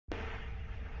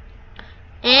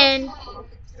And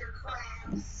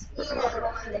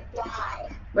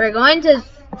we're going to...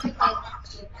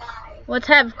 Let's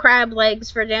have crab legs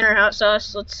for dinner, hot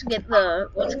sauce. Let's get the...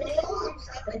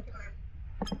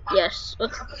 Yes.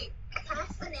 Let's...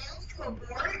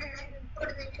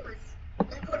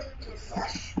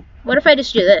 What if I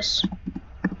just do this?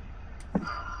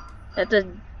 That does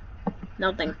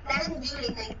nothing.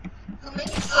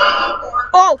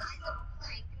 Oh!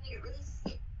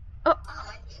 Oh!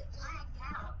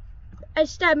 I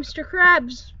stabbed Mr.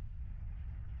 Krabs.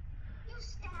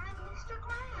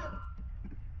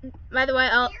 By the way,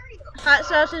 Hot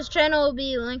Sauce's channel will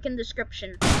be linked in the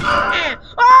description.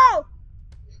 Oh!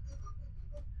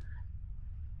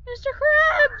 Mr.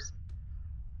 Krabs!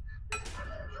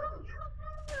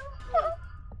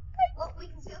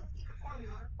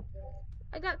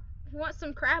 You want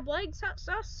some crab legs, Hot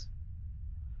Sauce?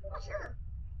 Sure.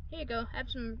 Here you go. Have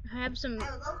some.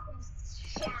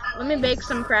 Let me bake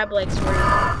some crab legs for you.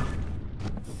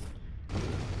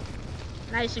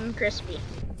 Nice and crispy.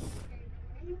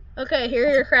 Okay, here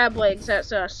are your crab legs, Hot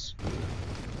Sauce.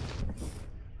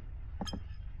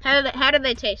 How do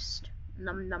they taste?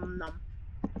 Num num num.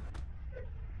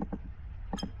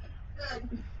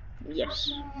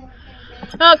 Yes.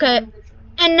 Okay.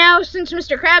 And now, since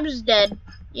Mr. Krabs is dead,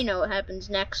 you know what happens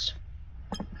next.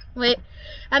 Wait,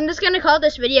 I'm just gonna call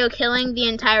this video killing the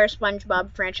entire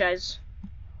SpongeBob franchise.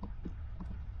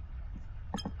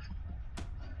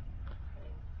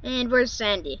 And where's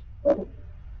Sandy? Oh,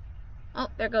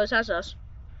 there goes Hot Sauce.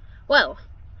 Well,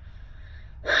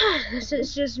 this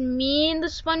is just me and the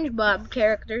SpongeBob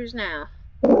characters now.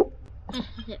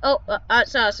 Oh, Hot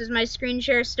Sauce, is my screen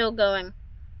share still going?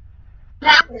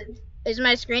 Is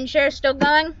my screen share still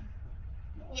going?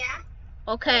 Yeah.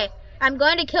 Okay, I'm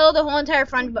going to kill the whole entire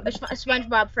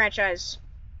SpongeBob franchise.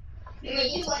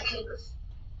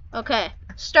 Okay,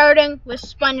 starting with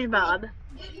SpongeBob.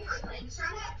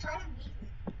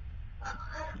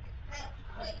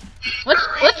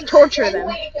 Let's torture them.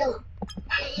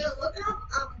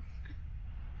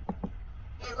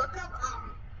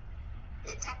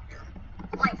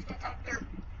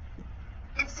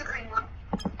 It's the green one.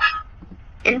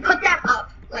 And put that up,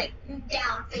 like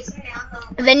down, facing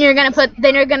down. Then you're gonna put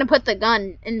the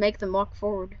gun and make them walk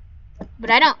forward. But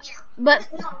I don't. Yeah. But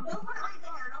no, don't put it right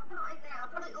there. Don't put it right there. I'll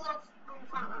put it a little in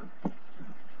front of him.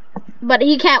 But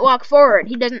he can't walk forward.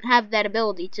 He doesn't have that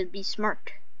ability to be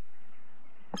smart.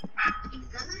 He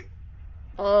doesn't.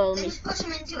 Oh. Then just push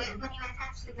him into it when you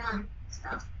attach the gun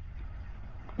stuff.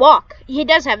 Walk. He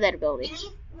does have that ability.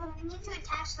 We need to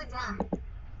attach the gun.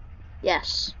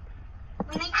 Yes.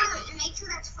 Make sure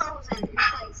that's frozen in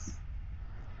place.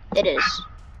 It is.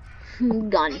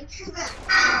 Gun. Make sure that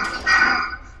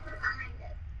behind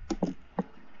it.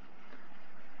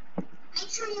 Make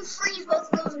sure you freeze both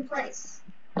of those in place.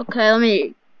 Okay, let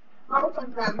me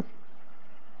open them.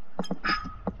 And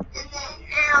then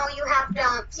now you have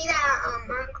to see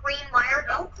that green wire.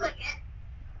 Don't click it.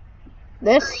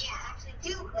 This? Yeah, actually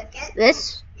do click it.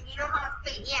 This? And you know how to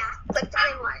fit. Yeah, click the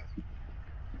green wire.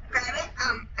 Grab it,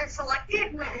 and select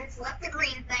it, and select the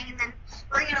green thing, and then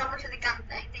bring it over to the gun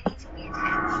thing. They need to be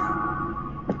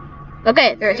attached.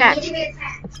 Okay, they're attached. They need to be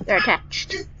attached. They're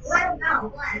attached. Just let them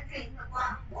know. Let them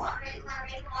walk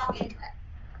into it.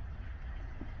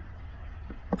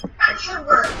 It should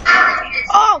work.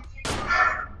 Oh!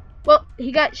 Well,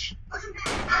 he got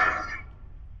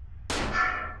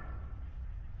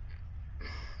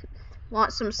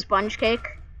Want some sponge cake?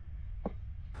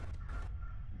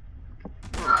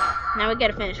 Now we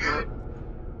gotta finish now.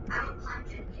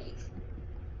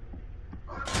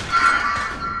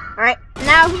 Alright,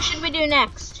 now who should we do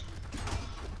next?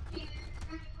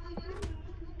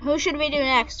 Who should we do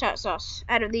next, Hot Sauce,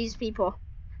 out of these people?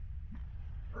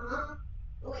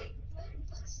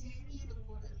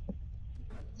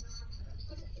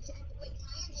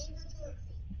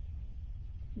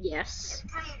 Yes.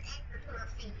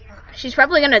 She's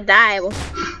probably gonna die.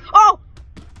 Oh!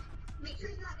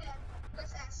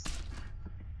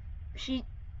 She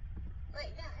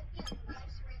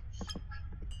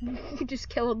just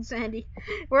killed Sandy.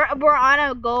 We're on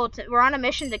a we're on a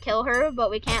mission to kill her,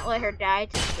 but we can't let her die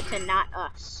to not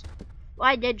us. Well,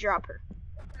 I did drop her.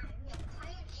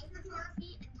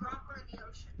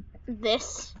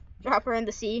 This drop her in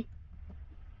the sea.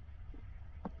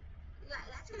 Yeah,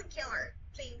 that's gonna kill her.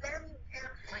 So you better be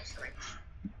prepared for my switch.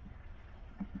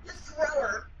 Just throw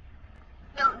her.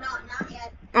 No, not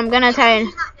yet. I'm gonna tie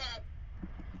in.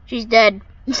 She's dead.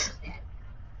 She's dead.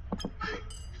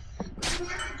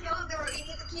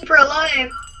 Keep her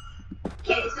alive.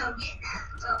 Okay, so get that.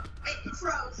 So it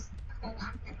froze. Hold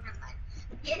on, never mind.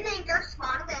 Get an anchor,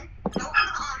 spawn them. Don't put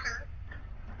on her.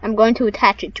 I'm going to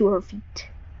attach it to her feet.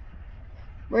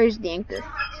 Where's the anchor? Do it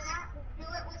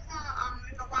with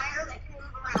the wire that can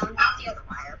move around, not the other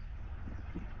wire.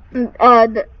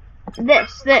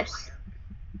 This.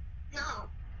 No.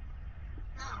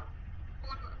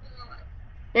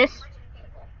 This?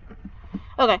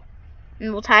 Okay.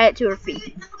 And we'll tie it to her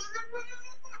feet.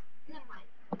 Never mind.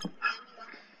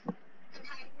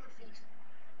 Tie it to her feet.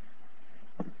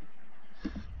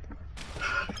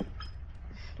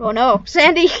 Oh no.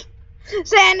 Sandy!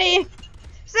 Sandy!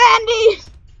 Sandy!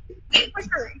 Push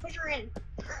her in.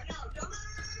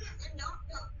 No,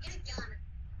 don't get it done.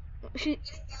 Get it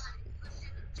done.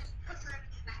 Just push her in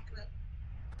and get back to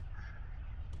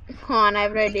it. Hold on, I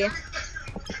have an idea.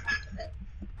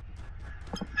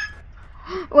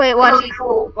 Wait, watch.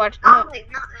 Watch. Oh,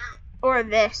 wait, not that. Or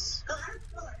this.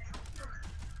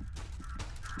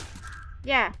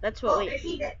 Yeah, that's what we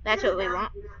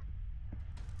want.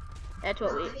 That's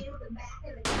what we.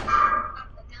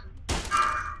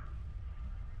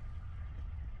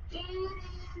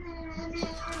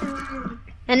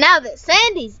 And now that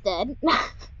Sandy's dead,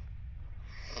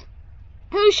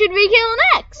 who should we kill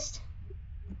next?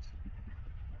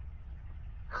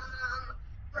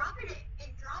 Drop it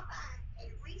and drop a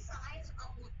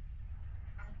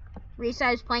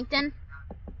Resize plankton.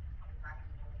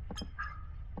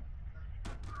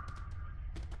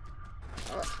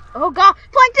 Oh god,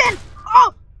 plankton!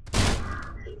 Oh!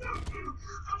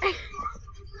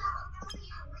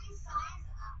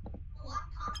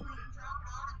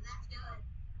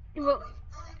 Well,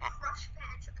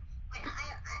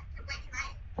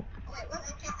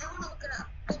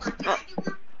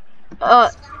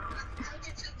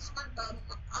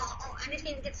 I just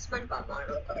need to get the SpongeBob on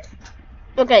real quick.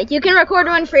 Okay, you can record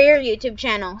one for your YouTube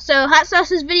channel. So Hot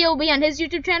Sauce's video will be on his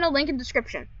YouTube channel, link in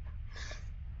description.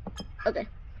 Okay.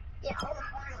 Yeah, I'll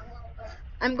record it a little bit.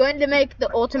 I'm going to make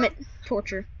the ultimate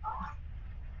torture.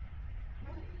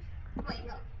 Wait,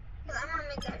 no. I'm gonna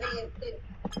make that video too.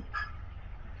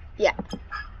 Yeah.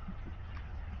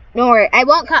 Don't worry, I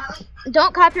won't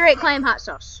don't copyright claim Hot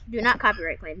Sauce. Do not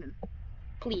copyright claim him.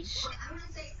 Please. Wait, I'm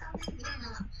gonna say something in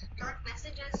dark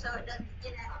messages so it doesn't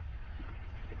get out.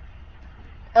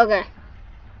 Okay.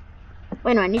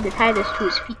 Wait, no, I need to tie this to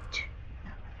his feet.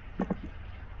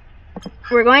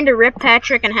 We're going to rip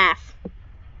Patrick in half.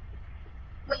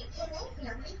 Wait, can they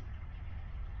hear me?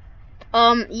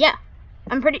 Yeah.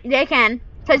 They can.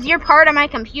 Because you're part of my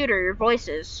computer, your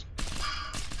voices.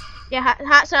 Yeah,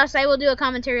 Hot Sauce, I will do a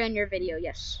commentary on your video,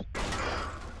 yes.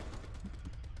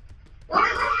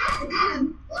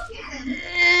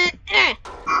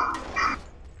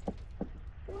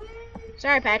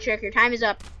 Sorry, Patrick, your time is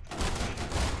up.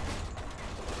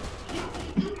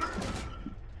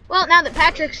 Well, now that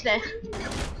Patrick's dead.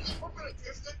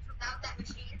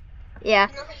 Yeah.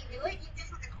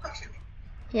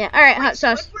 Yeah, alright, Hot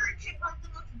Sauce.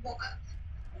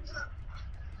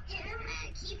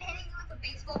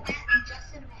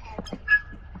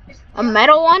 A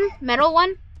metal one? Metal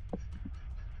one?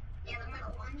 Yeah, the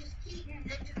metal one. Just keep do it and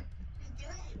just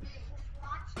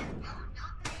watch it. Not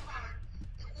very hard.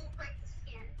 It won't break the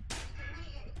skin.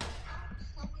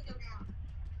 Slowly go down.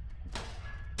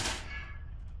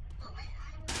 Oh, wait,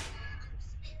 I'm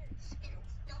spin it.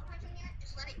 Don't touch it yet.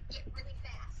 Just let it get really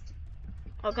fast.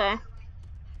 Okay.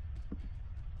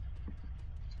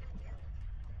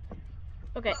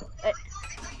 Okay.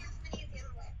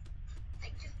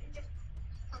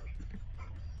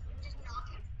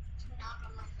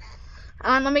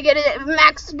 Let me get it at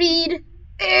max speed.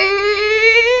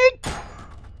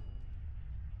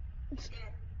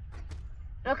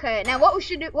 Okay, now what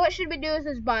should we do with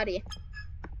his body?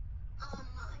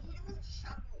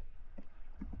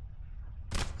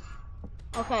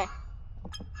 Okay.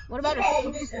 What about a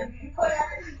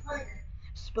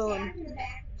spoon?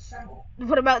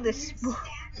 What about this spoon?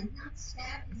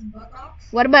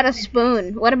 What about a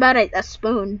spoon? What about a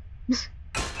spoon?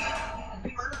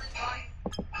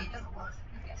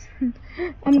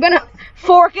 I'm gonna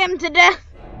fork him to death.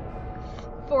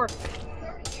 Fork.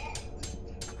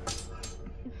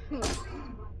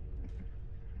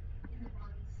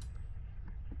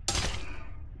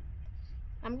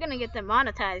 I'm gonna get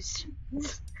demonetized.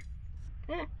 Okay,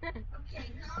 no,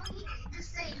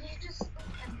 just say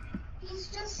he's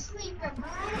just sleeping,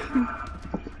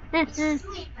 right? He's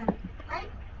sleeping,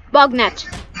 right? Bugnet.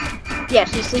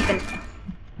 Yes, he's sleeping.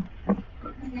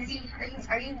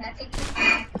 Are you netting?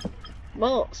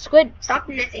 Well, Squid. Stop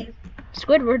netting.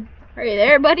 Squidward, are you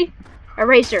there, buddy?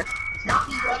 Eraser. Stop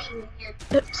netting here.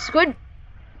 Squid.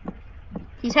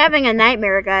 He's having a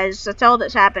nightmare, guys. That's all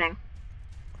that's happening.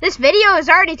 This video is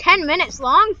already 10 minutes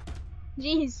long.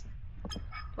 Jeez.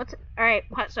 Alright,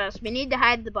 hot sauce. We need to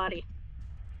hide the body.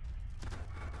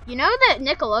 You know that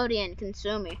Nickelodeon can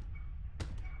sue me.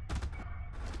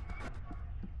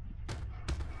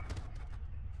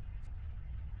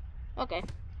 Okay.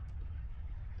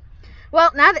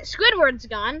 Well, now that Squidward's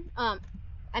gone, hot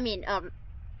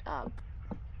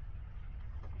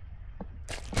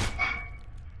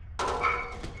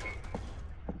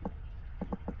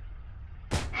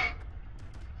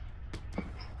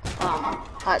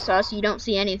sauce, you don't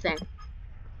see anything.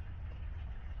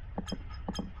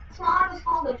 It's not just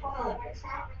called the toilet. It's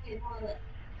not really a toilet.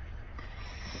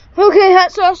 Okay,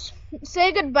 hot sauce,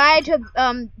 say goodbye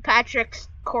to Patrick's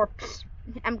corpse.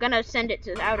 I'm gonna send it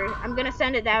to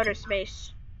outer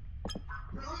space.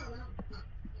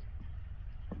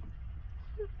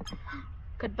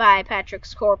 Goodbye,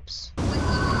 Patrick's corpse.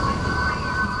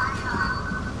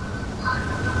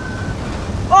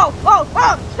 Whoa!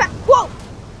 Whoa!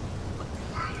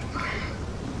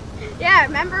 Yeah,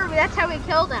 remember? That's how we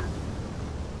killed him.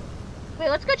 Wait,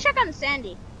 let's go check on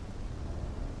Sandy.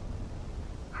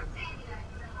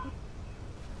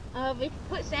 We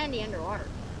put Sandy underwater.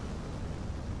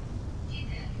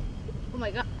 Oh my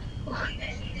god.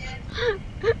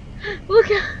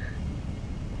 Look at...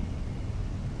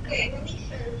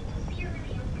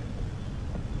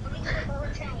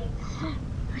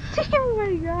 Oh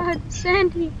my god,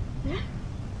 Sandy.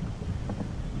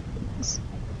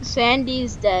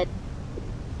 Sandy's dead.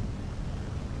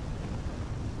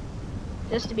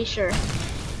 Just to be sure.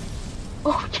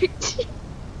 Oh,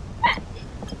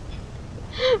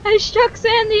 I struck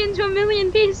Sandy into a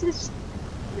million pieces.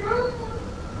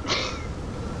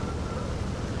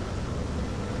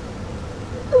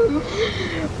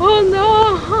 Oh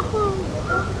no!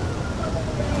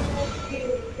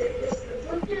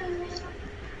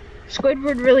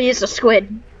 Squidward really is a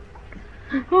squid.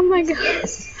 Oh my god!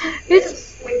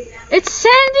 It's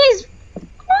Sandy's.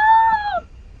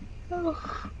 Oh.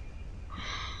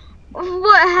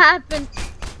 What happened?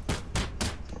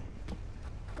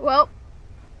 Well,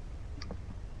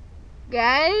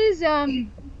 guys,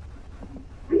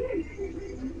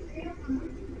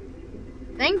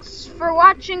 thanks for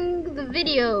watching the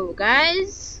video,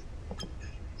 guys.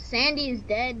 Sandy's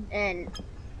dead, and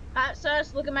hot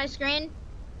sauce, look at my screen.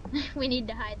 We need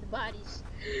to hide the bodies.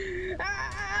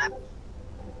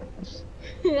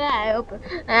 Yeah, I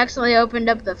accidentally opened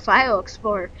up the file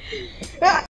explorer.